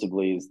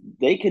offensively is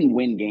they can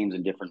win games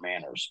in different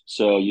manners.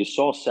 So you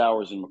saw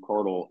Sowers and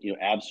McCardle,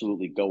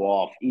 absolutely go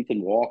off.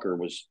 Ethan Walker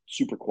was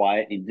super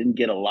quiet. He didn't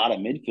get a lot of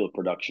midfield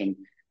production.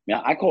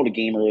 Now, I called a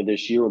game earlier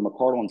this year where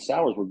McCardle and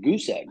Sowers were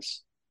goose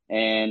eggs,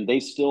 and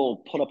they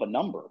still put up a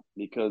number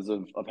because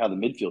of how the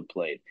midfield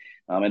played.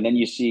 And then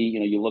you see,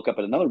 you look up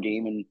at another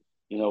game and,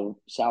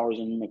 Sowers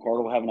and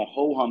McCardle having a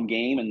ho-hum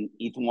game, and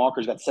Ethan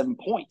Walker's got 7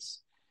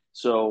 points.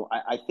 So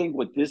I think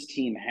what this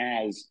team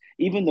has,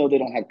 even though they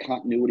don't have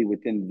continuity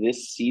within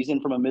this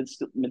season from a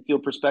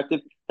midfield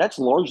perspective, that's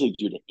largely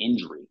due to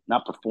injury,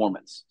 not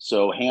performance.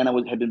 So Hannah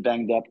had been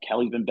banged up,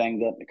 Kelly's been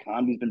banged up,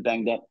 McConvey's been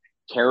banged up,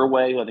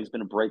 Caraway, who I think has been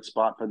a bright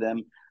spot for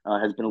them,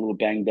 has been a little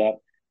banged up.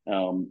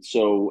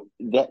 So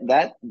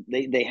that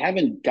they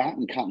haven't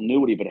gotten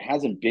continuity, but it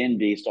hasn't been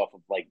based off of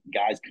like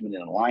guys coming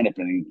in the lineup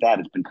and anything like that.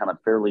 It's been kind of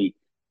fairly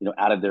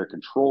out of their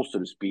control, so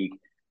to speak.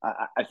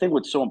 I think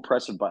what's so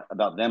impressive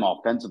about them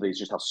offensively is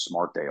just how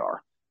smart they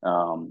are.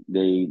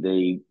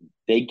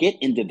 They get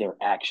into their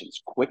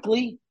actions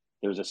quickly.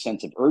 There's a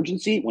sense of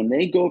urgency when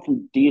they go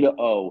from D to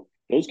O.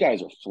 Those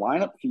guys are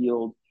flying up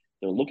field.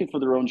 They're looking for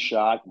their own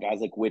shot.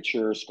 Guys like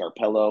Witcher,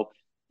 Scarpello,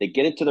 they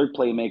get it to their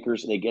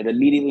playmakers. They get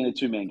immediately in a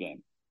two-man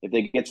game. If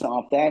they get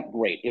off that,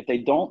 great. If they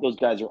don't, those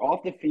guys are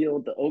off the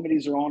field. The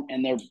Omities are on,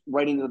 and they're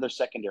right into their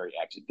secondary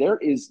action. There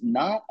is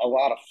not a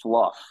lot of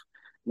fluff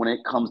when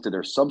it comes to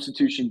their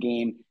substitution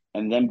game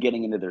and them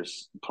getting into their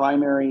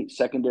primary,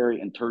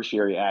 secondary, and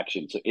tertiary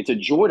action. So it's a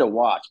joy to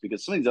watch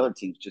because some of these other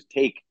teams just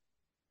take,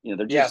 they're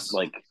just Yes,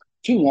 like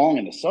too long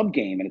in the sub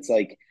game. And it's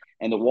like,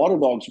 and the Water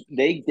Dogs,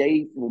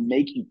 they will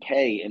make you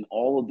pay in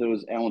all of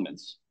those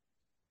elements.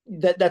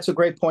 that's a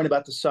great point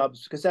about the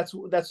subs, because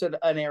that's an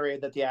area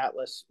that the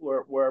Atlas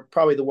were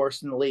probably the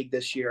worst in the league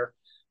this year.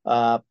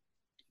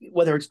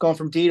 Whether it's going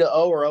from D to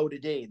O or O to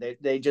D,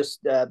 they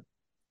just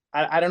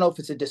I don't know if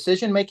it's a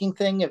decision making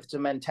thing, if it's a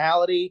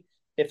mentality,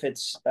 if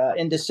it's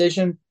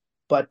indecision,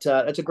 but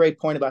that's a great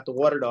point about the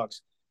Water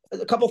Dogs.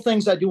 A couple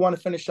things I do want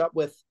to finish up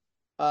with.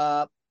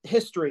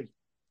 History: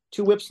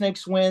 2 Whip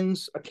Snakes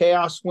wins, a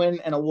Chaos win,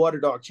 and a Water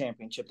Dog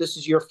championship. This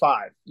is year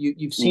 5.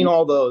 You've seen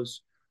all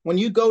those. When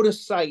you go to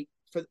site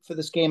for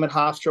this game at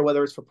Hofstra,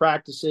 whether it's for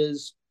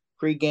practices,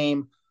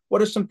 pregame,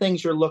 what are some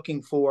things you're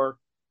looking for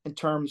in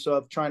terms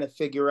of trying to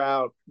figure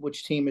out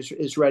which team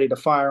is ready to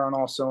fire on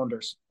all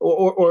cylinders,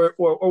 or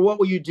what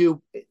will you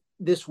do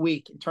this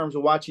week in terms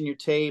of watching your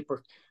tape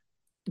or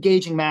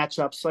gauging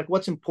matchups? Like,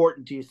 what's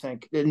important, do you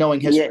think,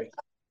 knowing Yeah. history?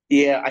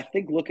 Yeah, I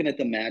think looking at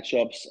the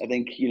matchups, I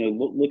think,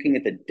 looking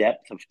at the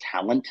depth of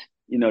talent,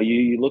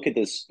 you look at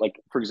this, like,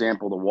 for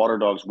example, the Water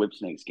Dogs Whip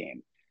Snakes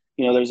game.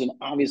 There's an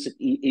obvious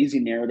easy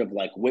narrative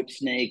like Whip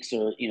Snakes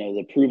or,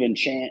 the proven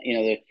chant,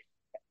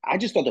 I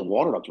just thought the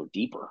Water Dogs were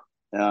deeper.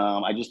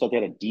 I just thought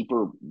they had a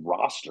deeper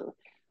roster.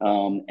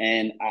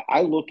 And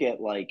I look at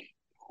like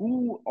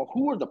who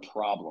are the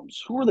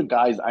problems? Who are the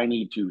guys I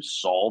need to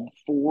solve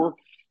for?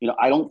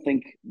 I don't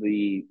think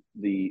the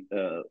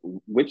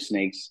Whip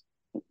Snakes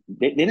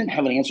they didn't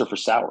have an answer for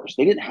Sowers.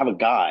 They didn't have a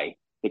guy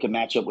that could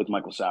match up with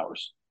Michael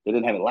Sowers. They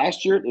didn't have it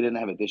last year. They didn't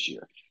have it this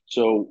year.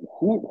 So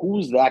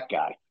who's that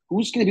guy?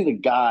 Who's going to be the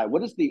guy?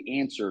 What is the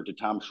answer to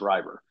Tom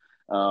Schreiber?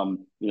 You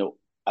know,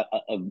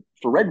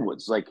 for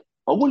Redwoods, like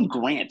Owen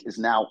Grant is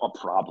now a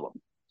problem.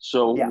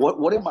 So Yeah.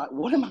 what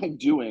am I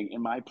doing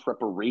in my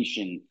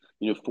preparation,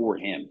 for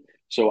him?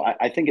 So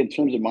I think in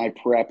terms of my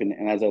prep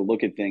and as I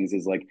look at things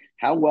is like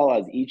how well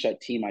has each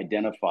team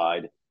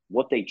identified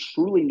what they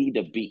truly need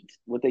to beat,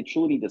 what they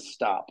truly need to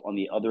stop on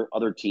the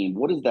other team.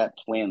 What does that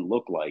plan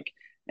look like?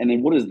 And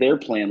then what does their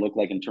plan look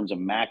like in terms of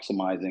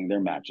maximizing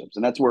their matchups?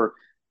 And that's where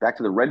back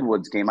to the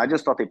Redwoods game, I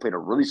just thought they played a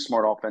really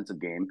smart offensive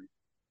game.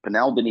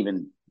 Pinnell didn't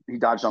even he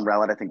dodged on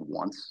Rowlett, I think,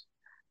 once.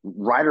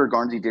 Ryder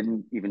Garnsey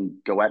didn't even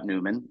go at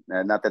Newman.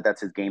 Not that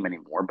that's his game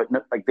anymore, but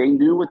no, like they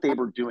knew what they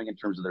were doing in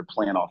terms of their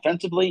plan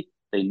offensively.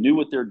 They knew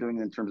what they're doing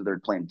in terms of their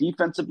plan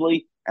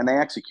defensively, and they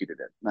executed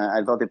it.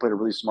 I thought they played a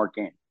really smart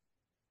game.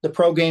 The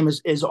pro game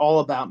is all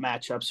about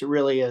matchups. It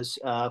really is,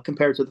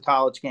 compared to the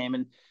college game.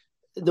 And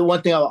the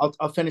one thing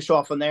I'll finish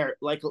off on there,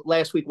 like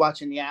last week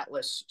watching the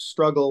Atlas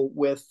struggle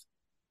with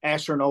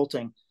Asher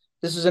Nolting.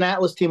 This is an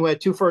Atlas team who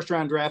had 2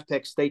 first-round draft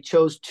picks. They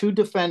chose 2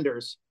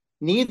 defenders.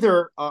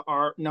 Neither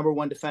are number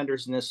 1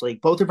 defenders in this league.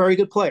 Both are very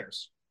good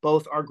players.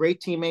 Both are great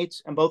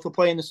teammates, and both will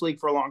play in this league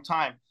for a long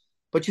time.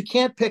 But you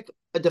can't pick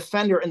a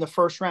defender in the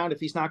first round if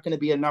he's not going to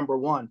be a number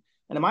 1.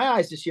 And in my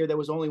eyes this year, there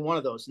was only one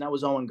of those, and that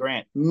was Owen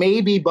Grant.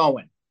 Maybe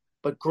Bowen.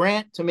 But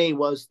Grant, to me,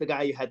 was the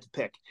guy you had to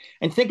pick.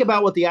 And think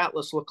about what the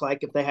Atlas looked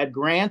like if they had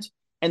Grant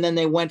and then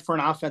they went for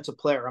an offensive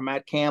player, a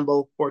Matt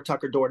Campbell or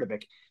Tucker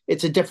Dordevic.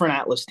 It's a different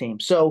Atlas team.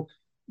 So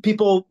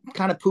people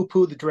kind of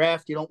poo-poo the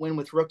draft. You don't win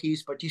with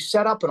rookies, but you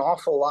set up an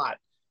awful lot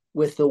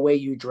with the way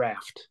you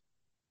draft.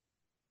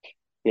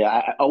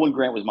 Yeah, Owen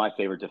Grant was my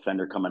favorite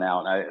defender coming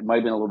out. I might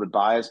have been a little bit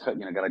biased. Got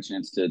a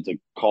chance to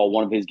call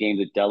one of his games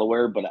at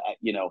Delaware, but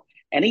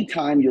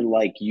anytime you're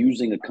like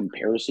using a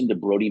comparison to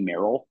Brody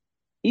Merrill,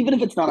 even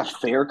if it's not a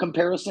fair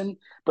comparison,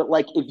 but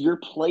like if your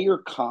player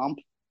comp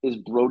is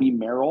Brody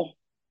Merrill,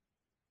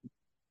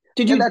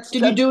 Did you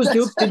do his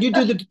Duke? Did you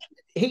do the?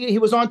 He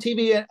was on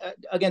TV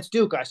against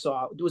Duke. I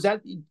saw. Was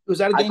that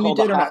a I game you called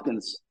the did or not?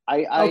 Hopkins.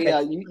 Okay, so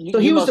You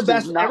he was the must have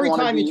best. not Every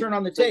wanted time you me turn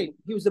on the tape,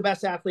 he was the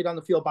best athlete on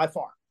the field by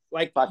far.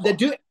 Like by the far.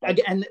 Duke,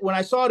 and when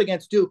I saw it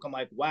against Duke, I'm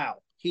like, wow,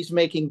 he's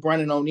making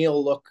Brennan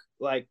O'Neill look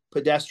like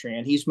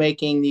pedestrian. He's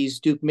making these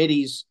Duke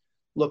middies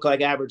look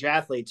like average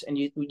athletes. And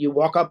you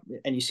walk up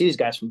and you see these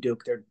guys from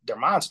Duke, they're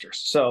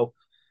monsters. So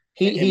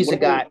And he's a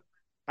whatever,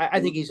 guy. I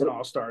think he's an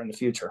all-star in the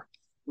future.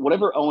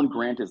 whatever Owen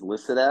Grant is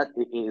listed at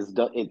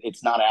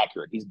it's not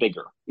accurate. He's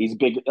bigger. He's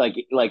big. I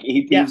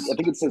Yes.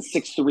 think it says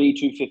 6'3",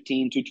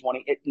 215,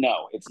 220.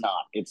 No, it's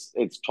not. It's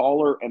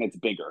taller and it's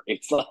bigger.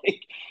 It's like,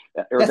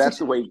 or That's that's ex-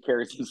 the way he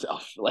carries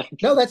himself. Like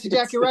No, that's it's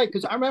exactly right.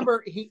 Because I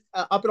remember he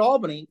up at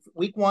Albany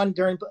week 1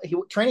 during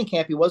training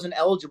camp, he wasn't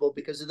eligible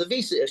because of the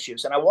visa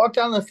issues. And I walked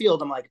down the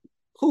field. I'm like,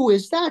 who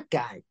is that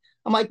guy?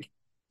 I'm like,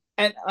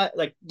 and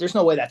like, there's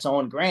no way that's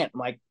Owen Grant. I'm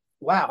like,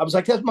 wow. I was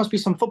like, that must be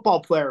some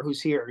football player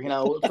who's here,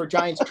 for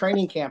Giants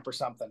training camp or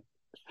something.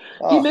 he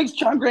Oh, makes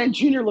John Grant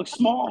Jr. look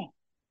small.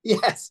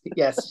 yes,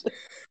 yes.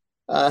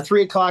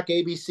 3 o'clock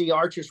ABC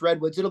Archers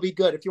Redwoods. It'll be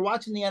good. If you're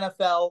watching the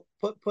NFL,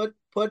 put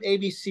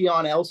ABC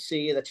on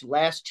LC. That's your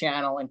last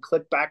channel, and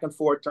click back and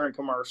forth during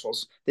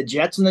commercials. The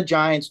Jets and the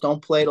Giants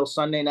don't play till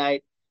Sunday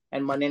night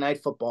and Monday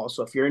Night Football.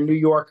 So if you're a New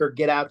Yorker,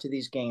 get out to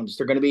these games.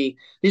 These are going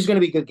to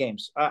be good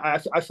games. I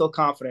feel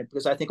confident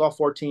because I think all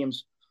 4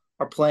 teams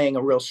are playing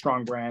a real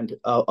strong brand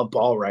of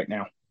ball right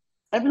now.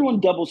 Everyone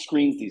double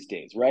screens these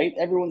days, right?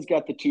 Everyone's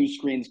got the 2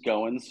 screens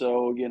going.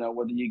 So,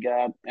 whether you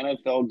got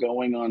NFL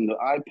going on the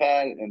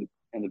iPad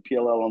and the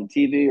PLL on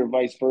TV or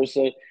vice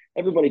versa,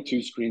 everybody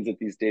 2 screens it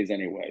these days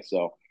anyway.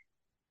 So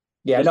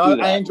Yeah, just no,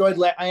 do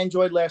that. I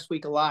enjoyed last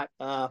week a lot.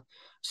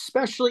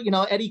 Especially,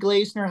 Eddie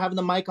Glasner, having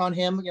the mic on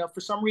him.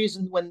 For some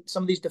reason, when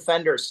some of these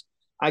defenders,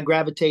 I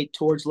gravitate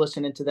towards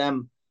listening to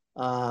them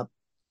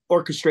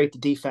orchestrate the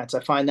defense.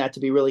 I find that to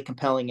be really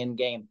compelling in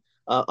game,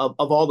 of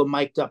all the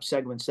mic'd up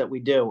segments that we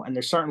do, and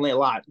there's certainly a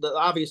lot.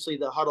 Obviously,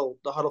 the huddle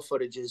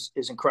footage is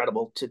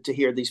incredible to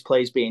hear these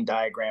plays being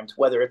diagrammed,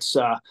 whether it's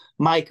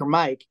Mike or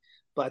Mike.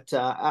 But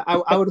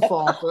I would have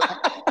fallen for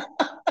that.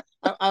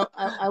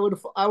 I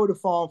would have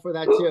fallen for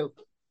that too.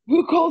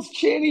 Who calls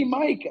Channy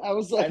Mike? I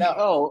was I like, know.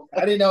 oh.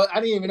 I didn't know. I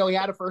didn't even know he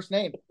had a first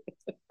name.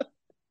 Well,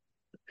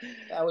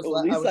 I was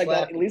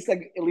laughing. at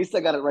least I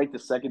got it right the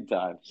second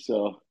time.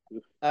 So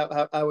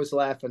I was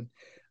laughing.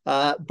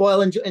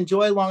 Boyle,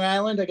 enjoy Long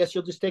Island. I guess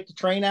you'll just take the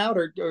train out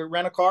or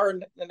rent a car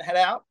and head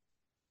out.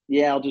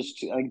 yeah, I'll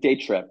just day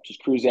trip,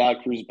 just cruise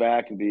out, cruise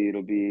back, and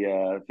it'll be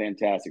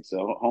fantastic.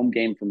 So home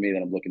game for me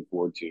that I'm looking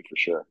forward to for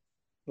sure.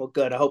 Well,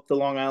 good. I hope the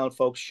Long Island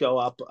folks show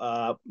up.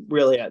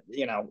 Really,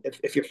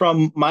 if you're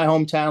from my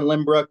hometown,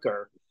 Lynbrook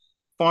or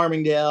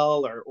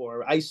Farmingdale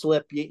or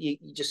Islip, you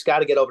just got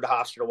to get over to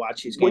Hofstra to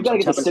watch these We games. got to I'm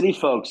get the telling you.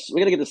 city folks. We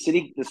got to get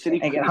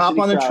And can the hop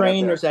city on the crowd out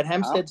train. there. There's that Huh?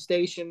 Hempstead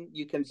station.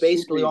 You can Super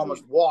basically easy.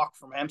 almost walk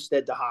from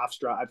Hempstead to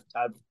Hofstra.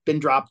 I've been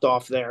dropped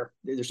off there.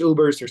 There's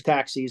Ubers, there's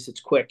taxis. It's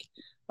quick. Big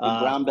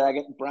Uh, brown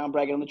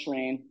bag on the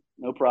train.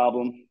 No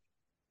problem.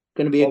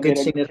 going to be a good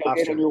scene at Tailgate on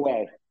Hofstra. your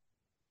way.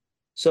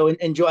 So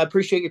enjoy. I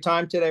appreciate your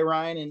time today,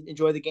 Ryan, and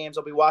enjoy the games.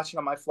 I'll be watching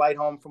on my flight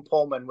home from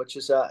Pullman, which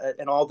is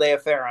an all-day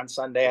affair on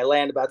Sunday. I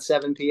land about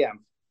 7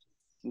 p.m.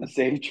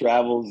 Safe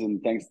travels,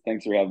 and thanks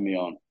for having me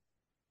on.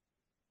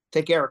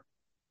 Take care.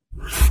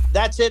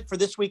 That's it for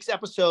this week's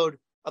episode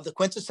of the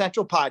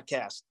Quintessential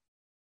Podcast.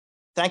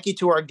 Thank you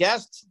to our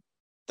guests.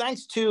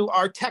 Thanks to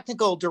our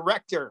technical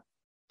director,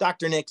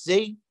 Dr. Nick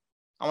Z.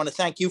 I want to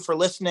thank you for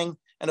listening.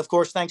 And of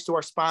course, thanks to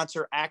our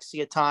sponsor,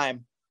 Axia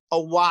Time. A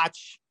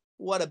watch,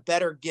 what a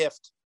better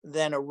gift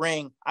than a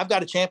ring. I've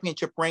got a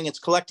championship ring. It's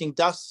collecting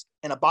dust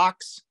in a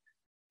box.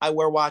 I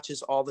wear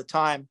watches all the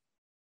time.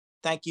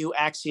 Thank you,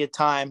 Axia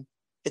Time.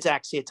 It's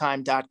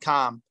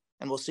axiatime.com,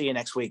 and we'll see you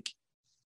next week.